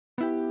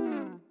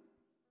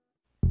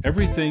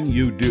Everything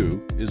you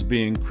do is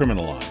being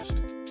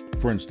criminalized.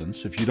 For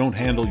instance, if you don't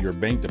handle your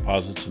bank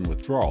deposits and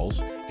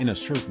withdrawals in a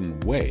certain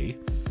way,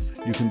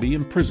 you can be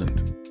imprisoned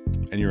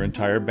and your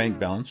entire bank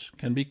balance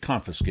can be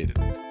confiscated.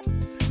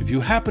 If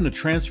you happen to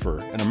transfer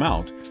an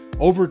amount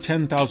over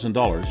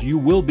 $10,000, you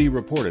will be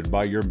reported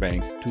by your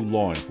bank to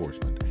law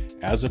enforcement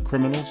as a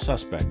criminal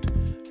suspect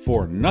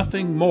for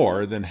nothing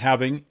more than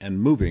having and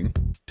moving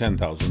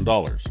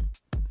 $10,000.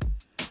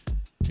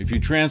 If you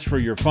transfer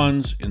your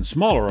funds in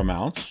smaller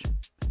amounts,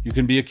 you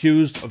can be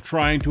accused of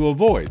trying to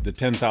avoid the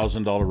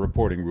 $10,000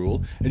 reporting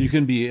rule, and you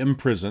can be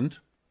imprisoned,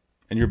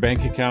 and your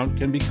bank account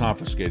can be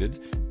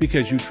confiscated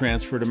because you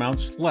transferred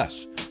amounts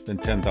less than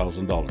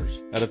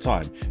 $10,000 at a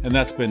time, and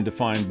that's been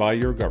defined by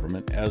your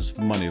government as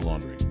money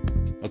laundering,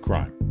 a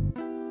crime.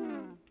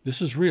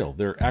 This is real.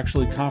 They're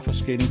actually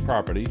confiscating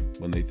property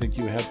when they think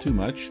you have too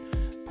much,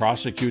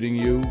 prosecuting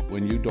you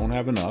when you don't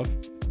have enough.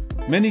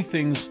 Many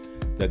things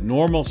that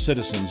normal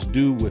citizens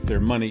do with their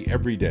money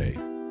every day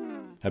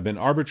have been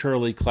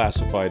arbitrarily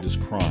classified as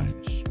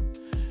crimes.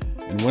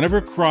 And whenever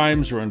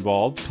crimes are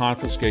involved,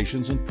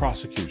 confiscations and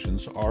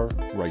prosecutions are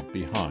right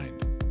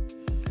behind.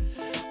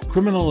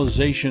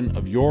 Criminalization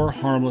of your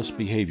harmless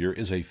behavior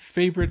is a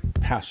favorite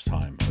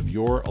pastime of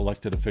your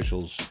elected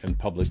officials and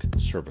public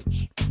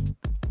servants.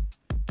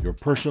 Your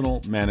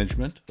personal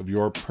management of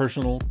your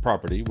personal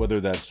property, whether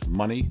that's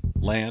money,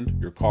 land,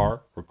 your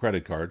car, or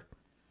credit card,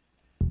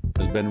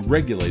 has been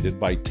regulated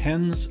by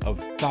tens of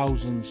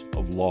thousands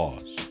of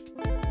laws.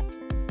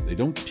 They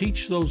don't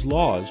teach those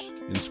laws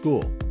in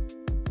school.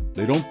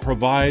 They don't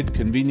provide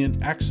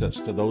convenient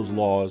access to those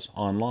laws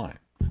online.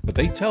 But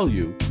they tell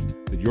you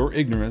that your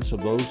ignorance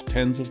of those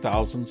tens of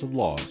thousands of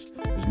laws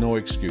is no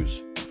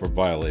excuse for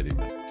violating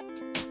them.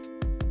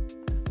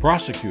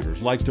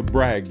 Prosecutors like to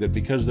brag that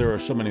because there are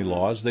so many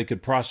laws, they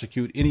could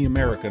prosecute any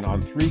American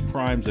on 3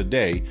 crimes a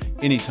day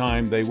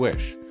anytime they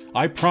wish.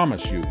 I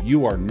promise you,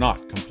 you are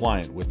not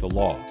compliant with the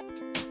law.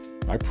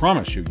 I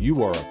promise you,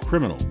 you are a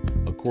criminal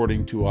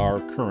according to our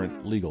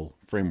current legal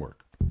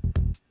framework.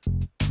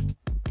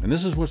 And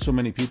this is what so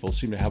many people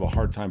seem to have a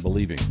hard time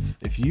believing.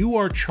 If you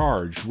are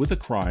charged with a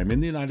crime in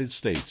the United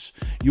States,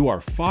 you are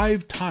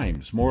 5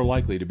 times more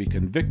likely to be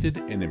convicted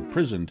and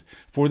imprisoned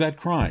for that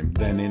crime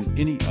than in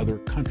any other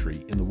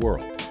country in the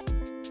world.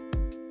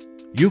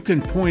 You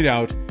can point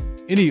out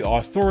any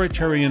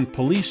authoritarian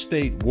police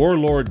state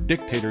warlord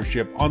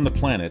dictatorship on the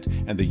planet,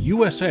 and the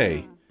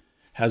USA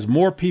has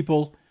more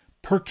people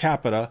per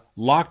capita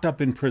locked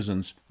up in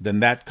prisons than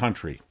that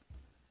country.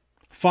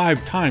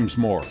 5 times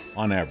more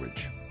on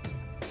average.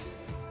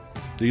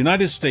 The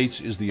United States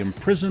is the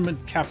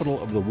imprisonment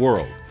capital of the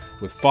world,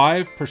 with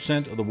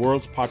 5% of the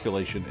world's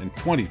population and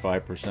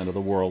 25% of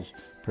the world's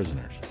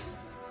prisoners.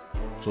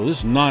 So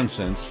this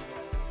nonsense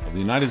of the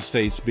United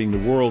States being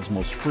the world's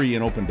most free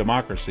and open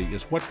democracy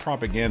is what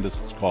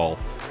propagandists call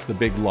the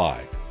big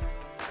lie.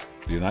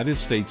 The United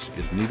States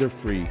is neither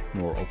free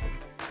nor open.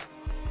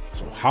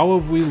 So how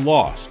have we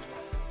lost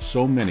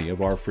so many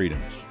of our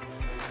freedoms?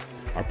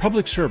 Our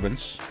public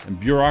servants and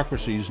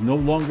bureaucracies no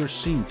longer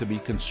seem to be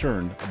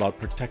concerned about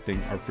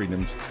protecting our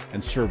freedoms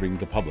and serving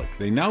the public.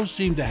 They now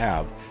seem to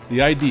have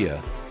the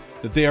idea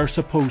that they are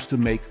supposed to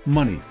make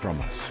money from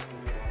us.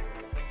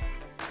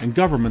 In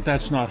government,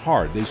 that's not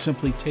hard. They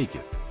simply take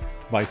it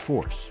by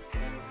force.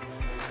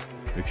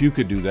 If you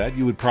could do that,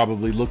 you would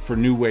probably look for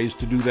new ways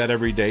to do that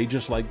every day,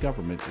 just like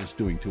government is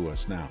doing to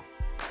us now.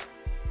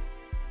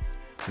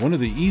 One of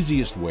the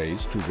easiest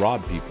ways to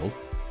rob people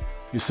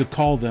is to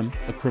call them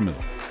a criminal.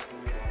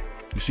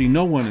 You see,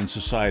 no one in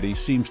society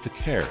seems to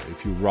care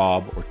if you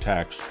rob or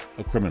tax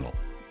a criminal.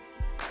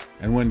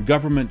 And when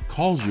government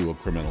calls you a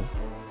criminal,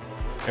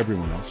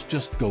 everyone else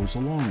just goes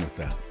along with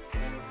that.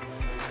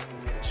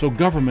 So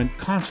government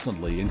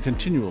constantly and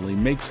continually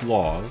makes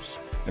laws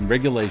and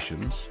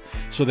regulations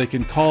so they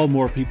can call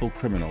more people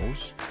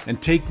criminals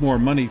and take more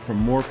money from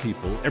more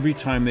people every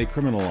time they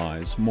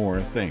criminalize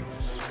more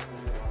things.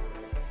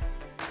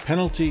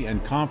 Penalty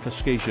and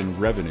confiscation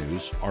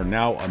revenues are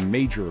now a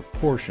major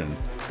portion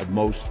of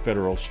most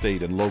federal,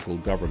 state, and local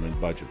government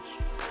budgets.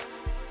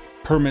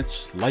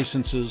 Permits,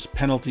 licenses,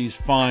 penalties,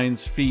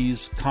 fines,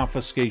 fees,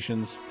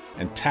 confiscations,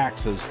 and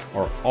taxes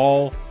are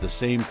all the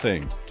same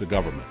thing to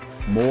government.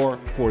 More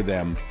for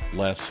them,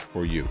 less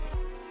for you.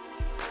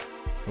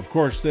 Of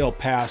course, they'll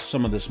pass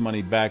some of this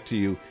money back to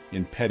you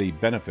in petty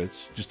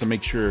benefits just to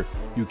make sure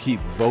you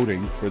keep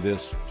voting for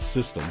this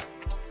system.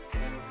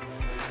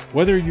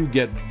 Whether you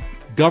get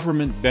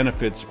government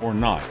benefits or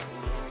not,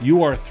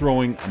 you are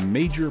throwing a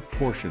major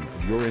portion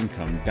of your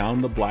income down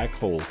the black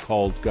hole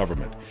called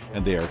government,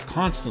 and they are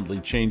constantly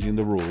changing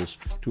the rules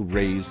to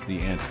raise the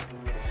ante.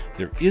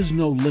 There is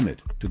no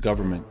limit to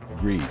government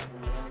greed.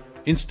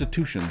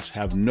 Institutions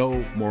have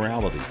no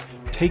morality.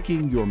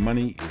 Taking your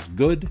money is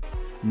good,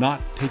 not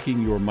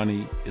taking your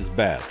money is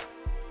bad.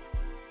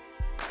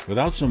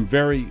 Without some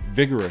very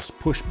vigorous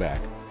pushback,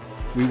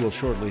 we will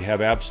shortly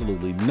have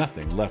absolutely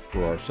nothing left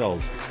for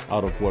ourselves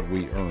out of what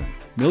we earn.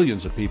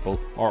 Millions of people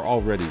are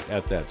already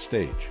at that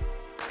stage.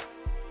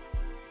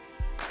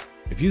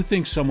 If you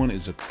think someone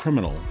is a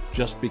criminal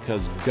just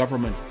because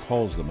government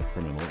calls them a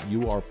criminal,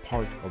 you are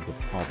part of the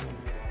problem.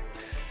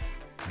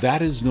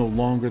 That is no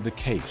longer the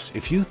case.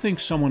 If you think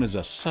someone is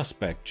a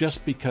suspect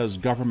just because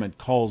government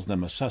calls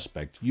them a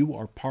suspect, you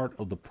are part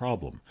of the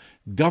problem.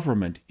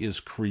 Government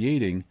is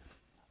creating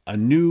a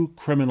new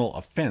criminal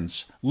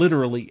offense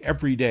literally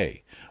every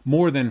day,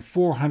 more than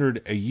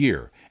 400 a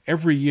year,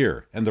 every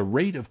year, and the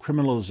rate of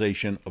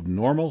criminalization of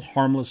normal,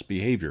 harmless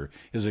behavior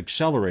is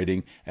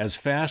accelerating as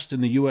fast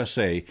in the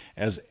USA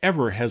as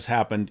ever has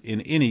happened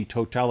in any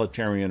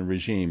totalitarian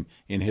regime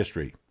in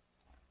history.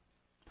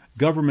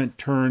 Government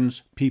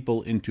turns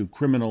people into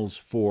criminals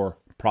for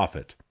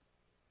profit.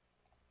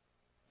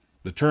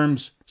 The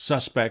terms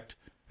suspect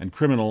and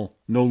criminal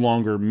no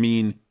longer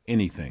mean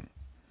anything.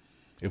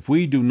 If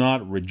we do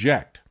not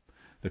reject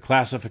the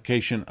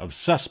classification of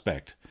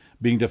suspect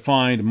being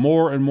defined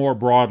more and more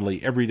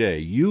broadly every day,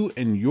 you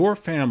and your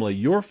family,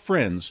 your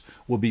friends,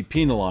 will be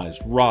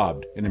penalized,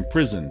 robbed, and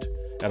imprisoned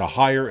at a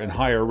higher and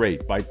higher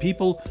rate by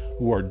people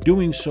who are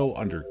doing so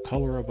under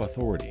color of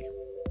authority,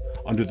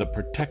 under the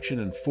protection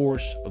and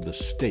force of the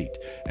state,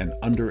 and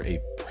under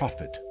a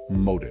profit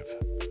motive,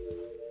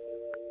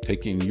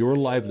 taking your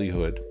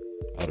livelihood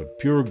out of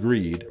pure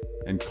greed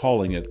and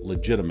calling it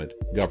legitimate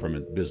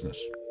government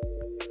business.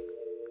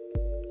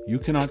 You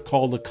cannot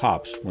call the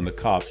cops when the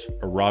cops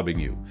are robbing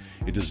you.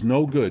 It is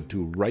no good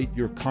to write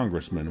your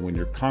congressman when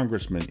your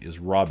congressman is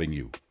robbing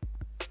you.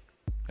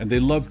 And they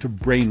love to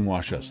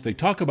brainwash us. They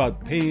talk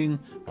about paying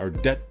our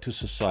debt to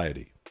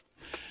society.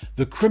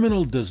 The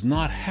criminal does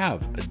not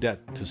have a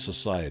debt to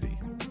society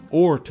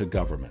or to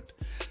government.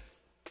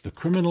 The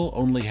criminal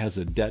only has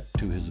a debt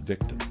to his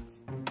victim.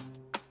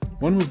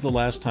 When was the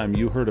last time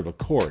you heard of a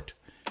court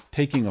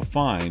taking a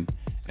fine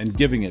and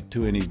giving it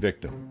to any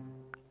victim?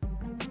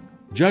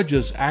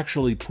 Judges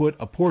actually put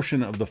a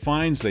portion of the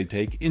fines they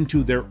take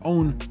into their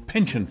own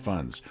pension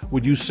funds.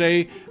 Would you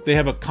say they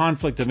have a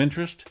conflict of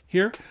interest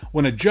here?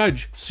 When a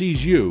judge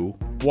sees you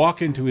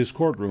walk into his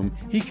courtroom,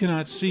 he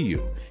cannot see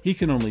you. He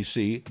can only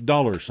see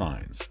dollar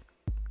signs.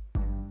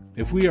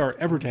 If we are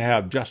ever to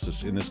have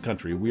justice in this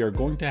country, we are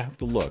going to have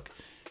to look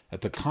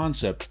at the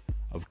concept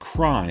of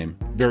crime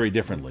very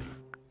differently.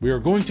 We are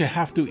going to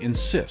have to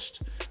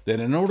insist that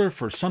in order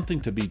for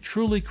something to be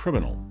truly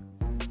criminal,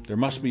 there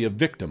must be a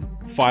victim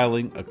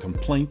filing a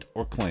complaint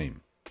or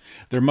claim.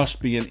 There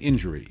must be an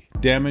injury,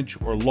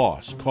 damage, or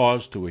loss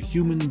caused to a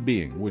human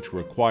being which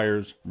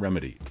requires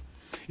remedy.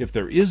 If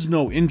there is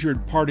no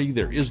injured party,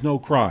 there is no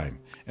crime,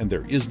 and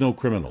there is no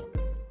criminal.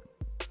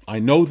 I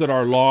know that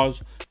our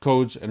laws,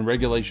 codes, and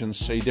regulations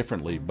say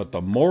differently, but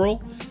the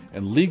moral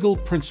and legal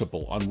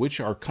principle on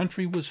which our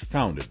country was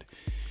founded,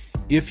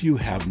 if you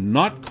have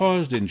not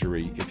caused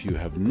injury, if you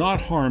have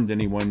not harmed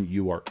anyone,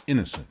 you are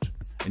innocent,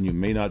 and you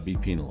may not be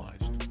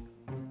penalized.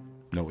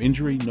 No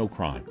injury, no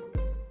crime.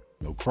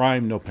 No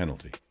crime, no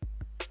penalty.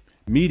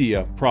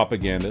 Media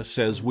propaganda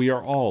says we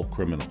are all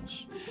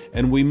criminals,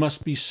 and we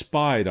must be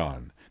spied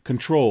on,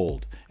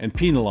 controlled, and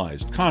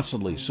penalized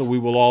constantly so we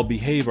will all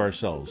behave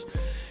ourselves,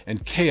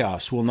 and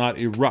chaos will not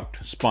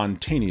erupt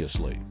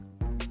spontaneously.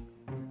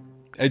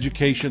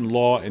 Education,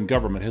 law, and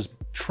government has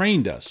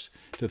trained us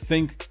to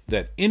think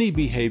that any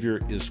behavior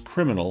is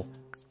criminal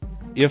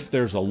if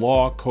there's a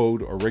law,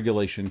 code, or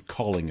regulation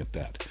calling it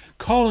that.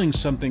 Calling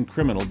something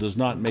criminal does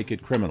not make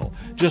it criminal,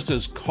 just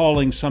as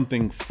calling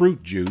something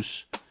fruit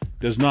juice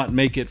does not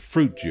make it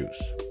fruit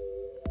juice.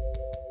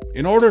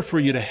 In order for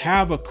you to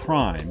have a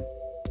crime,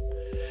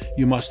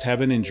 you must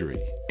have an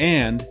injury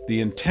and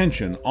the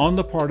intention on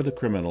the part of the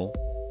criminal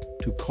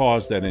to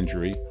cause that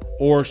injury,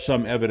 or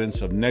some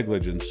evidence of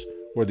negligence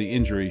where the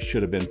injury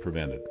should have been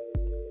prevented.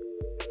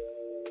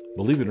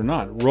 Believe it or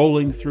not,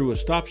 rolling through a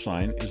stop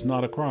sign is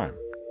not a crime.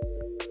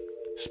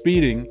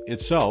 Speeding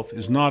itself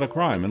is not a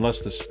crime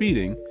unless the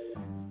speeding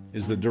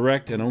is the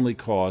direct and only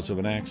cause of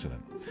an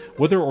accident.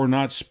 Whether or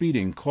not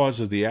speeding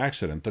causes the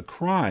accident, the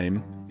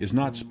crime is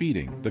not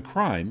speeding. The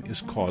crime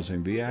is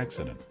causing the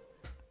accident.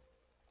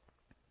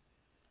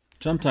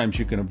 Sometimes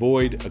you can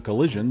avoid a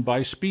collision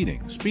by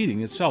speeding.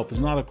 Speeding itself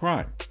is not a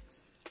crime.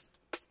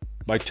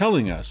 By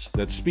telling us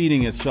that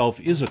speeding itself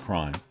is a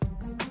crime,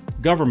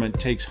 government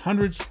takes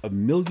hundreds of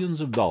millions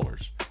of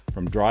dollars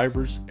from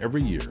drivers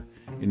every year,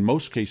 in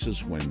most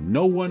cases when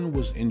no one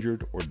was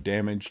injured or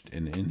damaged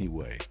in any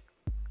way.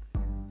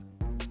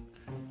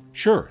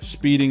 Sure,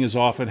 speeding is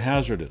often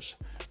hazardous,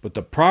 but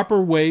the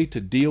proper way to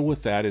deal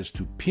with that is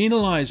to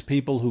penalize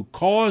people who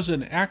cause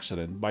an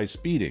accident by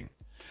speeding,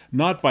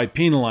 not by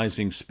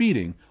penalizing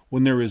speeding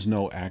when there is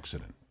no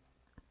accident.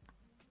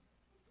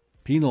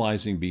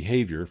 Penalizing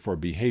behavior for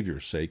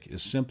behavior's sake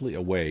is simply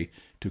a way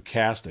to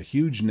cast a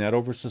huge net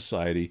over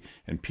society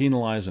and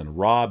penalize and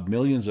rob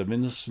millions of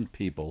innocent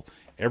people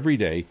every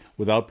day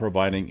without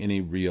providing any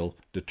real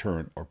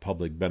deterrent or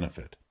public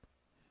benefit.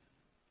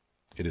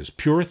 It is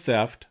pure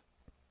theft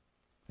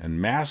and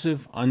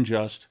massive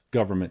unjust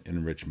government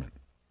enrichment.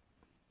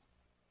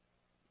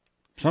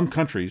 Some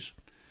countries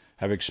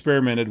have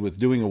experimented with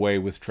doing away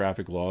with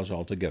traffic laws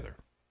altogether,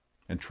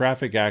 and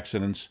traffic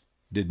accidents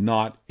did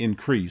not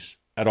increase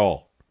at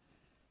all.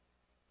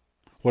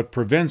 What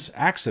prevents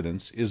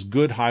accidents is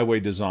good highway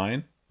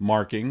design,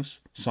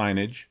 markings,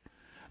 signage,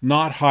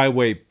 not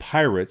highway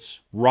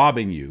pirates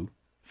robbing you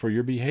for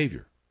your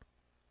behavior.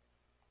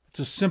 It's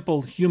a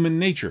simple human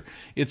nature.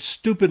 It's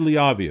stupidly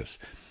obvious.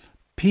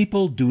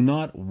 People do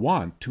not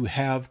want to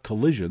have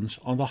collisions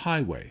on the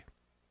highway.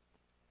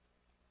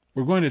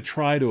 We're going to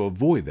try to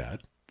avoid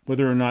that,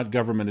 whether or not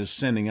government is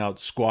sending out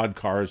squad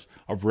cars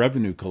of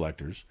revenue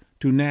collectors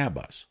to nab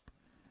us.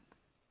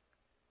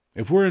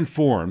 If we're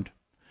informed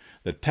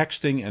that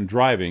texting and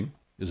driving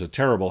is a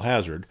terrible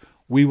hazard,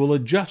 we will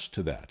adjust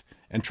to that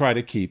and try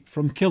to keep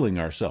from killing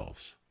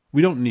ourselves.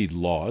 We don't need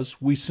laws,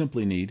 we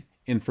simply need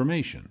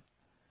information.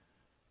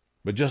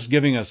 But just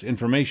giving us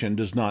information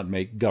does not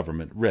make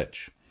government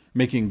rich.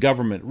 Making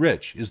government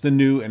rich is the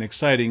new and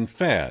exciting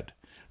fad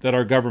that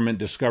our government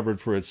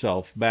discovered for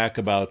itself back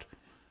about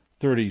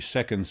 30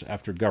 seconds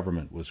after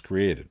government was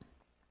created.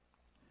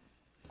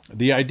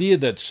 The idea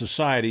that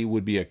society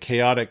would be a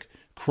chaotic,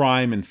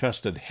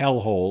 crime-infested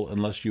hellhole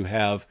unless you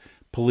have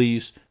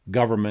police,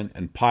 government,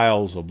 and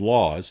piles of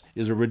laws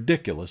is a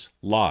ridiculous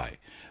lie.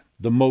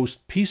 The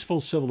most peaceful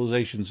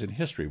civilizations in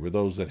history were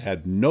those that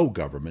had no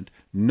government,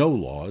 no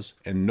laws,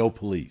 and no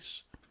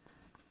police.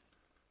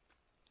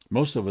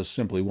 Most of us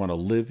simply want to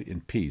live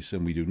in peace,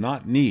 and we do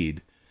not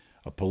need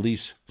a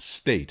police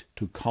state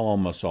to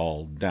calm us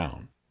all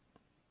down.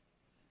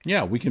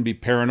 Yeah, we can be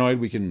paranoid,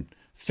 we can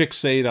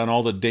fixate on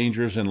all the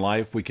dangers in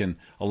life, we can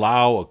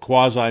allow a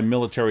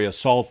quasi-military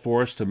assault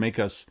force to make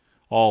us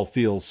all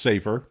feel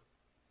safer.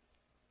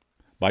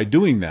 By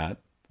doing that,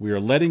 we are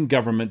letting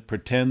government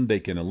pretend they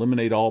can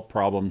eliminate all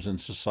problems in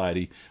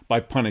society by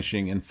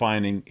punishing and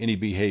fining any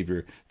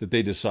behavior that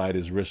they decide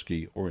is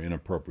risky or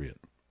inappropriate.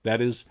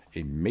 That is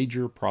a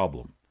major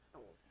problem,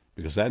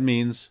 because that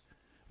means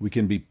we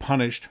can be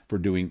punished for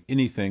doing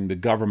anything the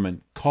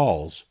government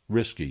calls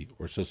risky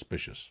or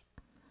suspicious.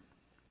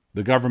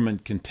 The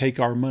government can take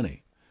our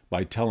money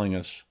by telling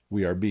us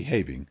we are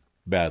behaving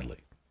badly.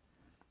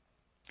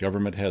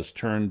 Government has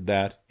turned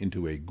that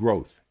into a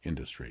growth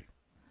industry.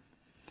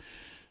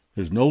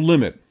 There's no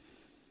limit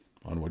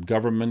on what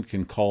government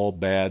can call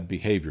bad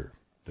behavior.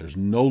 There's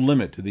no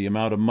limit to the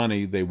amount of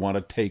money they want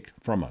to take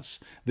from us.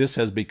 This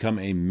has become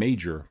a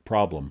major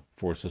problem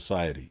for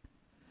society.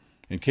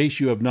 In case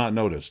you have not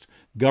noticed,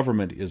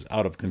 government is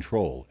out of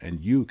control,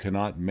 and you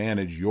cannot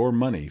manage your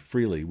money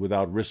freely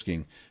without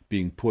risking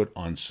being put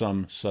on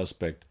some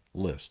suspect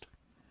list.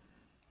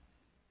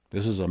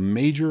 This is a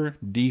major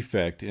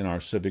defect in our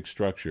civic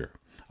structure.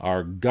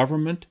 Our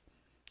government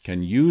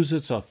can use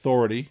its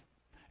authority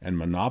and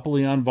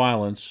monopoly on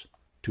violence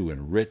to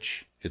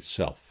enrich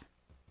itself.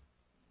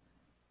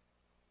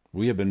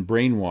 We have been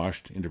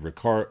brainwashed into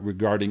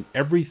regarding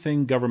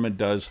everything government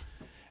does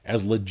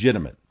as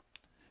legitimate.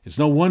 It's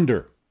no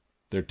wonder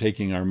they're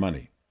taking our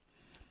money.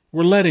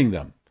 We're letting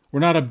them. We're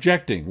not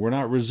objecting. We're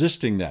not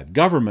resisting that.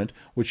 Government,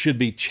 which should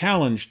be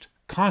challenged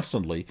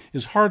constantly,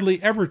 is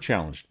hardly ever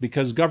challenged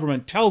because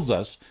government tells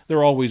us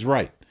they're always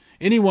right.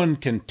 Anyone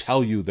can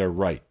tell you they're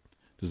right.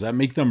 Does that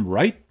make them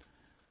right?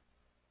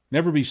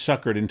 Never be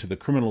suckered into the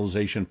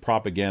criminalization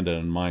propaganda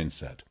and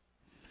mindset.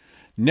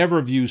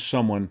 Never view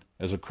someone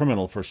as a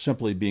criminal for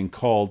simply being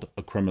called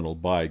a criminal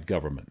by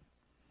government,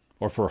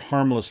 or for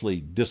harmlessly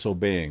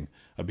disobeying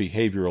a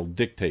behavioral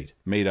dictate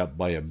made up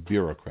by a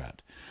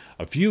bureaucrat.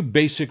 A few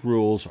basic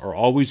rules are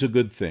always a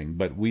good thing,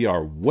 but we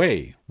are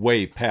way,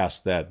 way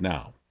past that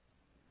now.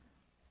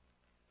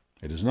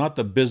 It is not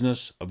the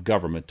business of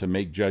government to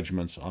make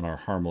judgments on our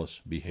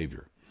harmless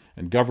behavior,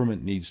 and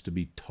government needs to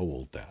be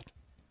told that.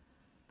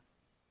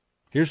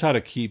 Here's how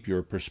to keep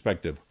your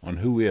perspective on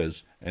who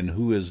is and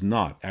who is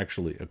not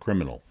actually a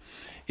criminal.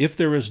 If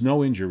there is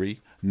no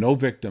injury, no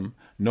victim,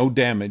 no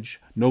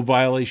damage, no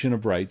violation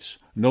of rights,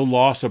 no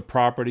loss of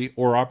property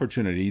or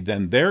opportunity,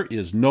 then there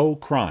is no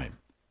crime,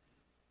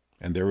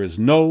 and there is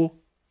no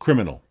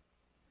criminal.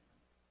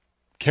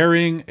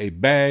 Carrying a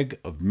bag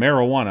of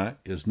marijuana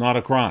is not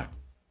a crime.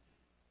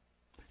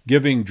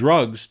 Giving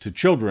drugs to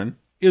children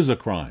is a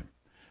crime,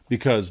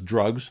 because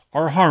drugs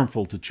are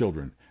harmful to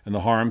children, and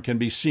the harm can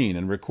be seen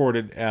and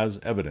recorded as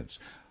evidence.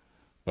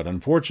 But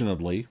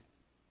unfortunately,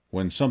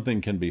 when something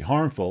can be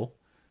harmful,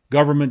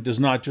 government does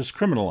not just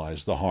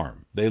criminalize the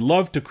harm. They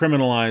love to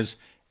criminalize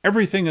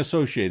everything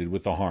associated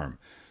with the harm,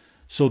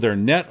 so their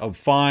net of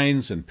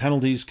fines and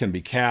penalties can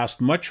be cast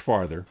much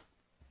farther,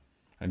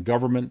 and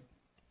government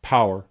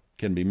power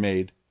can be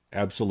made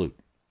absolute.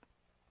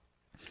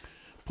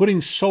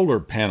 Putting solar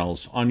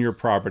panels on your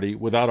property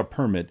without a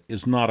permit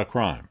is not a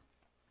crime.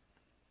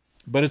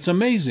 But it's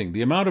amazing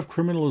the amount of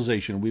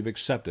criminalization we've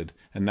accepted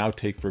and now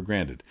take for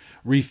granted.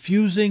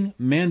 Refusing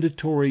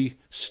mandatory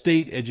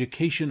state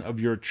education of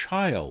your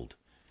child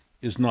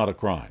is not a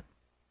crime.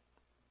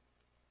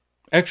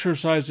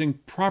 Exercising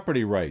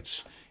property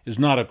rights is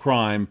not a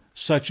crime,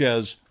 such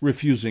as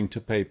refusing to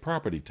pay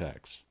property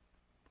tax.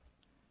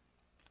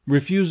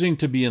 Refusing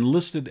to be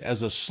enlisted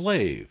as a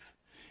slave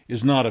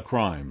is not a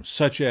crime,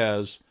 such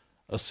as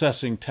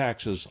assessing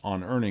taxes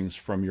on earnings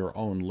from your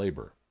own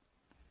labor.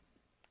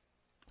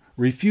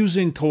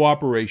 Refusing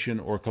cooperation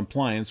or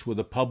compliance with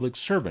a public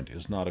servant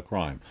is not a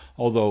crime,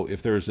 although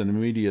if there is an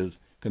immediate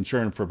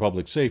concern for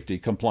public safety,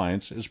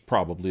 compliance is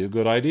probably a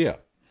good idea.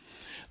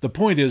 The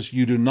point is,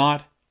 you do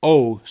not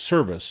owe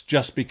service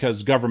just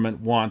because government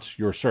wants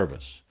your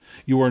service.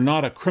 You are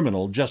not a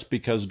criminal just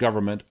because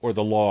government or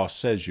the law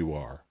says you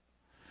are.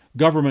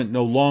 Government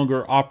no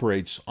longer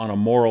operates on a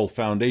moral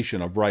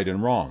foundation of right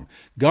and wrong.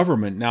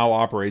 Government now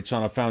operates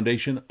on a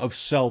foundation of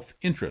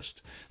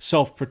self-interest,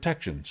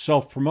 self-protection,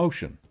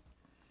 self-promotion,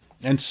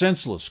 and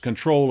senseless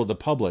control of the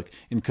public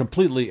in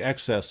completely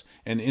excess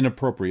and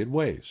inappropriate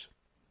ways.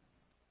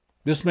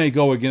 This may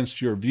go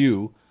against your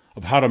view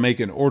of how to make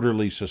an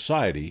orderly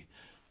society.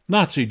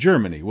 Nazi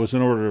Germany was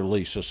an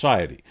orderly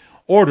society.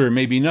 Order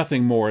may be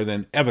nothing more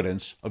than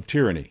evidence of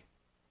tyranny.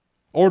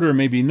 Order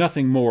may be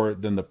nothing more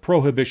than the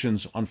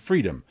prohibitions on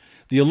freedom,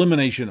 the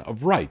elimination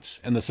of rights,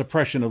 and the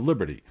suppression of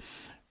liberty.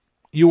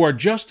 You are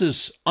just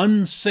as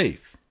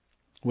unsafe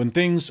when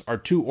things are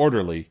too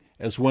orderly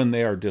as when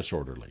they are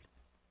disorderly.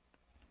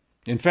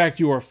 In fact,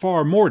 you are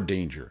far more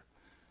danger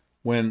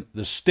when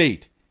the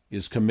state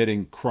is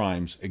committing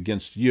crimes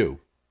against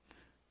you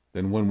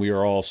than when we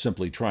are all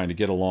simply trying to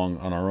get along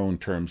on our own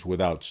terms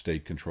without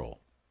state control.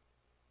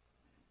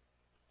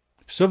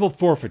 Civil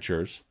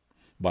forfeitures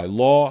by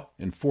law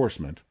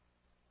enforcement,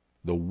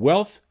 the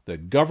wealth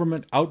that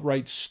government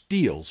outright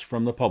steals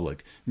from the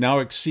public now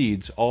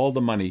exceeds all the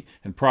money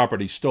and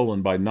property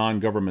stolen by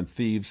non-government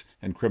thieves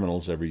and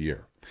criminals every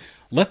year.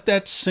 Let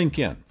that sink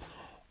in.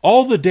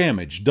 All the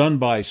damage done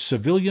by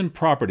civilian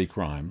property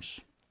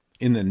crimes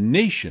in the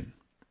nation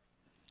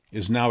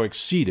is now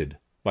exceeded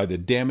by the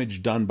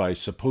damage done by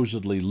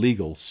supposedly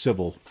legal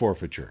civil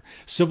forfeiture.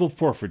 Civil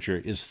forfeiture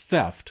is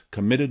theft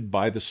committed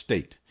by the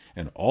state,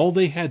 and all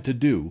they had to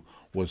do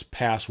was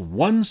pass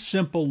one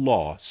simple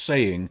law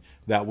saying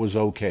that was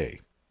okay.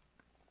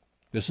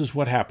 This is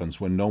what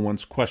happens when no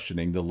one's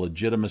questioning the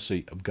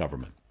legitimacy of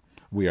government.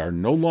 We are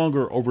no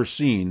longer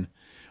overseen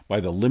by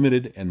the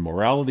limited and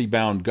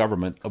morality-bound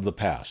government of the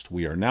past.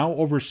 We are now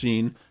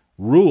overseen,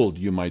 ruled,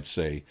 you might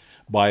say,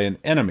 by an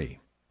enemy,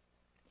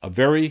 a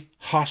very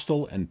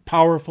hostile and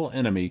powerful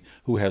enemy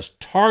who has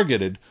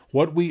targeted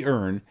what we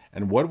earn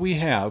and what we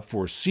have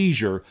for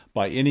seizure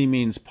by any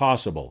means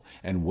possible.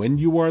 And when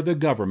you are the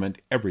government,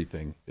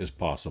 everything is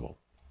possible.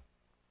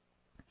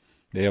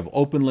 They have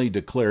openly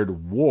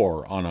declared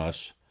war on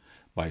us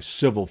by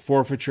civil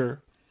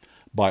forfeiture,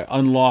 by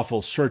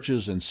unlawful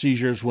searches and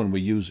seizures when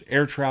we use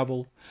air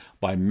travel,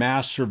 by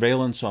mass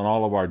surveillance on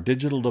all of our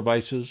digital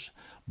devices,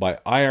 by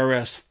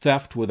IRS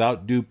theft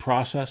without due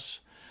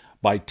process,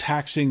 by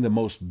taxing the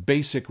most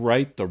basic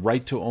right, the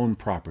right to own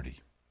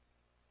property.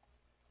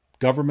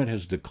 Government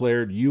has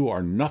declared you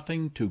are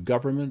nothing to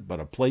government but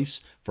a place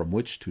from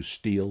which to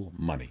steal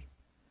money.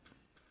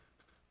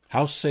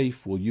 How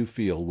safe will you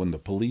feel when the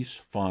police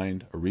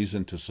find a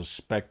reason to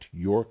suspect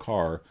your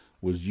car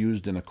was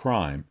used in a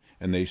crime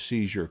and they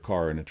seize your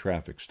car in a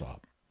traffic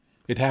stop?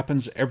 It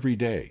happens every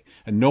day,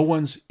 and no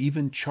one's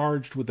even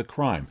charged with a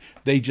crime.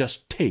 They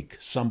just take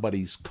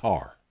somebody's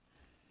car.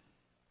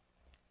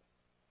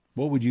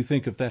 What would you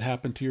think if that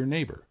happened to your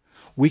neighbor?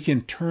 We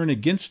can turn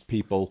against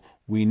people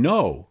we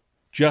know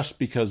just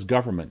because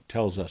government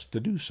tells us to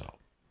do so.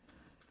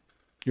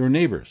 Your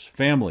neighbors,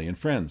 family, and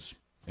friends,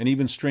 and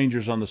even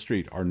strangers on the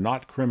street are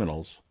not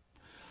criminals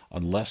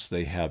unless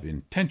they have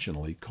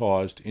intentionally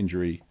caused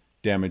injury,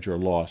 damage, or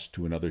loss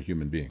to another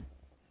human being.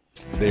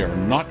 They are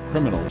not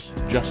criminals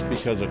just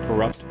because a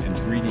corrupt and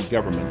greedy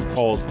government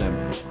calls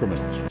them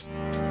criminals.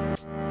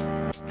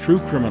 True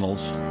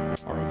criminals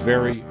are a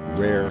very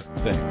rare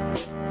thing.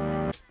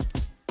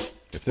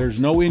 If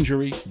there's no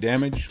injury,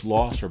 damage,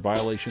 loss, or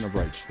violation of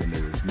rights, then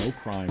there is no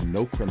crime,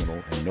 no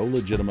criminal, and no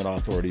legitimate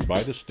authority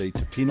by the state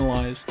to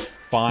penalize,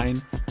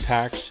 fine,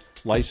 tax,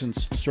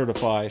 license,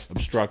 certify,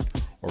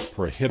 obstruct, or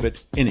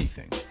prohibit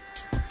anything.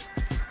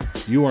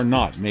 You are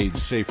not made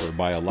safer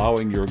by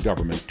allowing your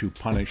government to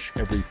punish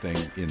everything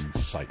in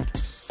sight.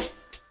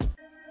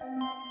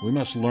 We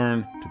must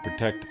learn to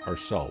protect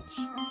ourselves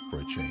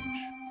for a change,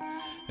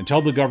 and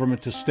tell the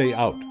government to stay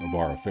out of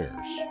our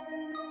affairs.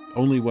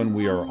 Only when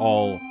we are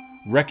all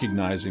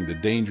recognizing the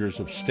dangers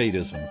of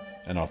statism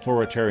and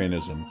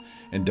authoritarianism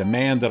and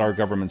demand that our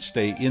government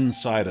stay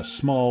inside a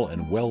small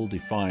and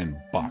well-defined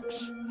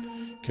box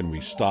can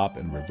we stop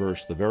and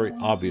reverse the very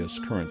obvious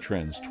current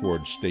trends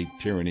towards state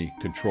tyranny,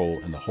 control,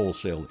 and the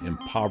wholesale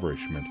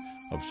impoverishment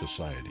of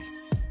society.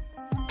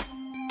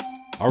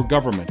 Our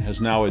government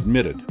has now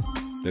admitted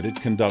that it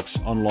conducts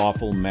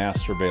unlawful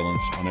mass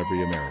surveillance on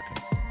every American.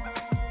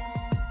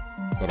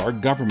 But our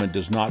government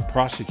does not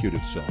prosecute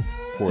itself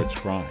for its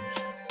crimes.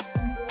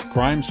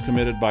 Crimes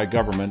committed by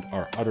government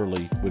are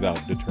utterly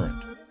without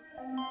deterrent.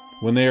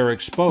 When they are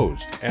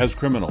exposed as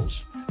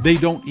criminals, they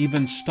don't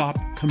even stop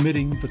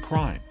committing the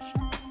crimes.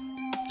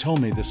 Tell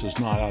me this is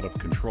not out of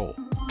control.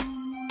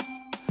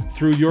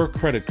 Through your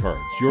credit cards,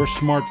 your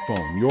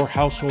smartphone, your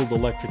household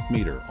electric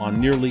meter,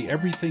 on nearly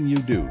everything you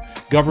do,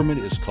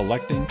 government is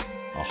collecting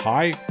a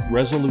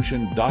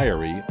high-resolution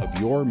diary of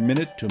your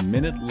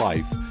minute-to-minute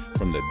life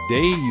from the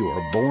day you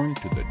are born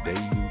to the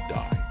day you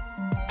die.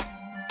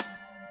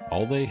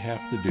 All they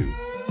have to do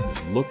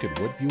is look at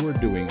what you are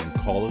doing and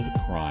call it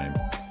a crime,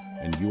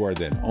 and you are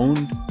then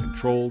owned,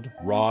 controlled,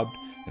 robbed,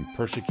 and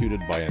persecuted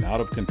by an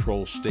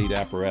out-of-control state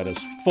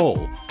apparatus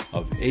full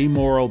of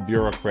amoral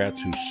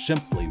bureaucrats who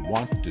simply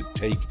want to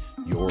take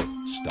your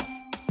stuff.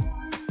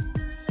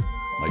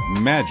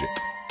 Like magic,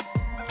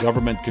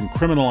 government can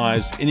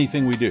criminalize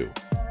anything we do,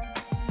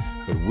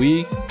 but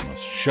we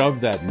must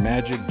shove that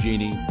magic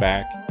genie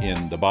back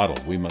in the bottle.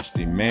 We must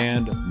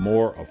demand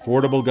more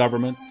affordable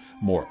government,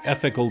 more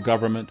ethical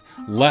government,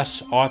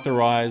 less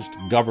authorized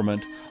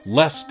government,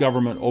 less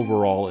government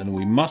overall, and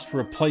we must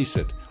replace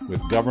it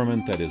with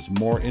government that is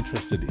more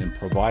interested in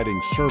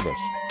providing service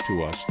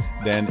to us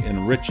than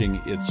enriching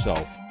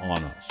itself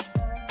on us.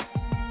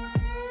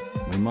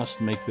 We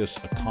must make this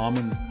a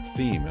common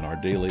theme in our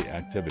daily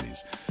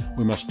activities.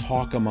 We must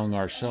talk among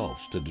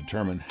ourselves to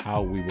determine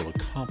how we will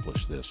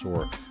accomplish this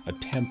or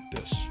attempt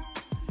this.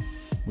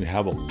 We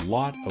have a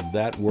lot of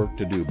that work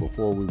to do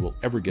before we will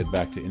ever get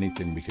back to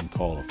anything we can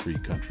call a free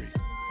country.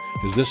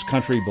 Does this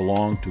country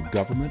belong to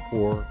government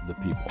or the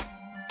people?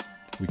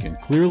 We can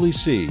clearly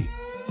see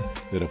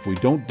that if we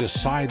don't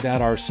decide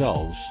that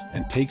ourselves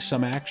and take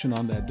some action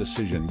on that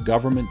decision,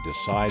 government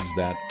decides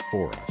that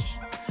for us.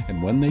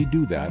 And when they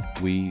do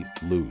that, we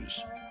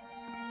lose.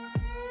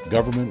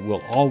 Government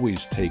will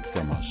always take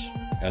from us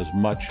as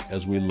much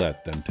as we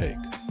let them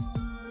take.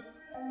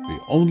 The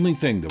only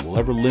thing that will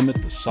ever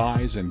limit the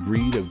size and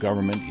greed of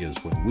government is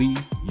when we,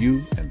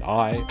 you and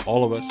I,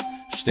 all of us,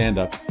 stand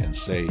up and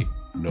say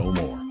no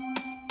more.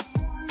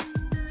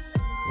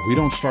 If we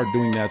don't start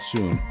doing that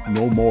soon,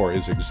 no more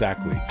is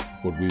exactly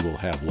what we will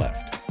have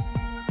left.